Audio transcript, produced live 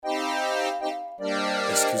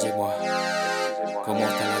Excusez-moi. Comment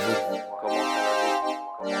allez-vous?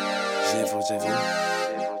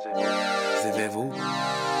 Vous?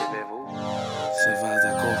 Ça va,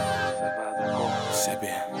 d'accord? C'est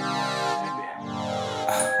bien.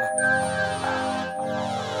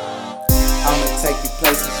 I'ma take you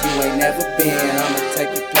places you ain't never been. I'ma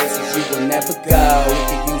take you places you will never go. We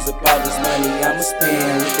could use up all this money I'ma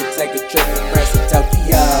spend. We could take a trip to France and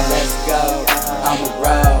Tokyo. Let's go, I'ma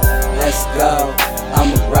roll. Let's go,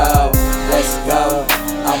 I'ma roll. Let's go,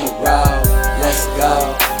 I'ma roll. Let's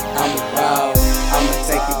go, I'ma roll. I'ma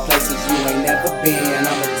take you places you ain't never been.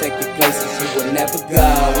 I'ma take you places you will never go.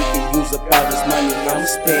 We could use up all this money I'ma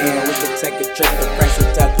spend. We could take a trip to France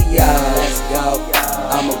and Tokyo. Let's go,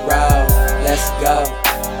 I'ma roll. Let's go,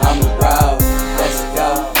 I'ma roll. Let's go,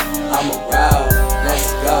 I'ma roll.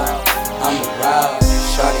 Let's go, I'ma roll.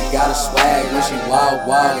 Shorty got a swag when she walk.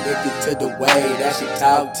 Addicted to the way that she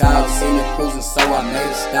talk. Seen her cruising, so I made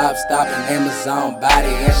her stop in Amazon body.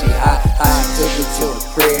 And she hot. She took me to the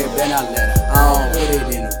crib, and I let her on. Put it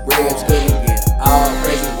in the ribs, couldn't get it all.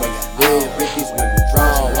 Crazy way I live, 50s with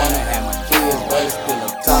withdrawal. Wanna have my kids, but it's still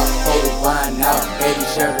up top. Hold the wine out, baby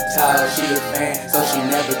share a towel. She a fan, so she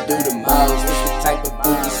never do the most. It's the type of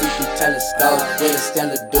booty see through telescope. With a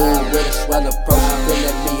stellar dude, with a swell approach. She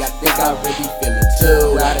feelin' me, I think I really feel it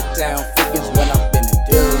too. Out of town freakin's what I'm finna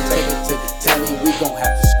do. Take it to the telly, we gon'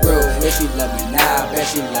 have to screw. If she love me now, I bet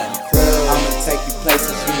she love the crew. I'ma take you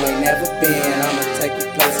places you ain't never been. I'ma take you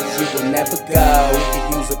places you will never go. We could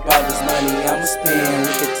use up all this money I'ma spend.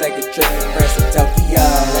 We could take a trip to France and Tokyo.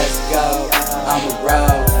 Let's go, I'ma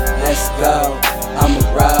roll. Let's go, I'ma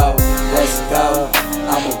roll. Let's go,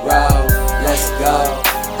 I'ma roll. Let's go,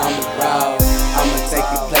 I'ma roll. I'ma take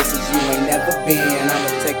you places you ain't never been. I'ma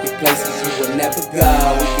take you places you will never go.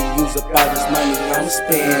 We could use up all this money I'ma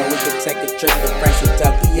spend. We could take a trip to France and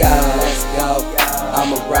Tokyo. Let's go,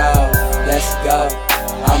 I'ma roll. Let's go,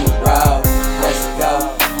 I'ma roll. Let's go,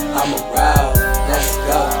 I'ma roll. Let's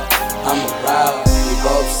go, I'ma roll. We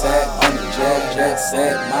both sat on the jet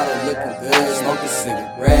set, model looking good, smoking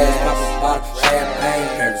cigarettes, pop a bottle, champagne,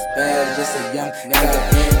 Paris bag, just a young nigga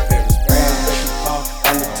in Paris brand. Looking phone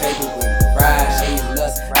on the table with my pride. She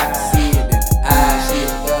lust, I can see it in the eyes. She a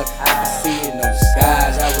love, I can see it on the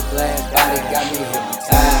skies. I was glad body got me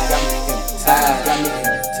hypnotized,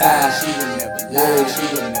 She would never live, she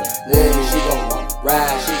would never live. She gon' wanna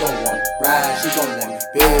ride, she gon' wanna ride. She gon' let me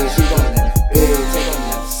big, she gon' let me big. They gon'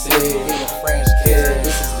 never sit, hit a French kiss.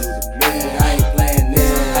 This is new to me, I ain't playing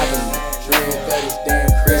this. Having a drink of this damn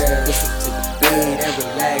crib. Listen to the beat and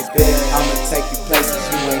relax, bitch. I'ma take you places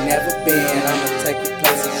you ain't never been. I'ma take you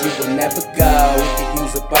places you will never go. We could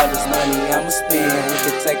use up all this money I'ma spend. We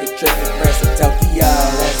could take a trip to France and Tokyo.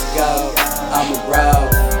 Let's go, I'ma roll.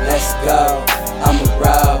 Let's go, I'ma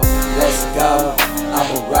roll. Let's go,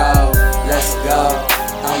 I'ma roll. Let's go,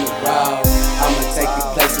 I'ma roll. I'ma take you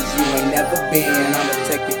places you ain't never been. I'ma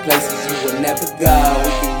take you places you will never go.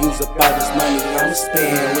 We could use up all this money I'ma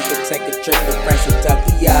spend. We could take a trip to France and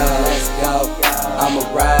Tokyo.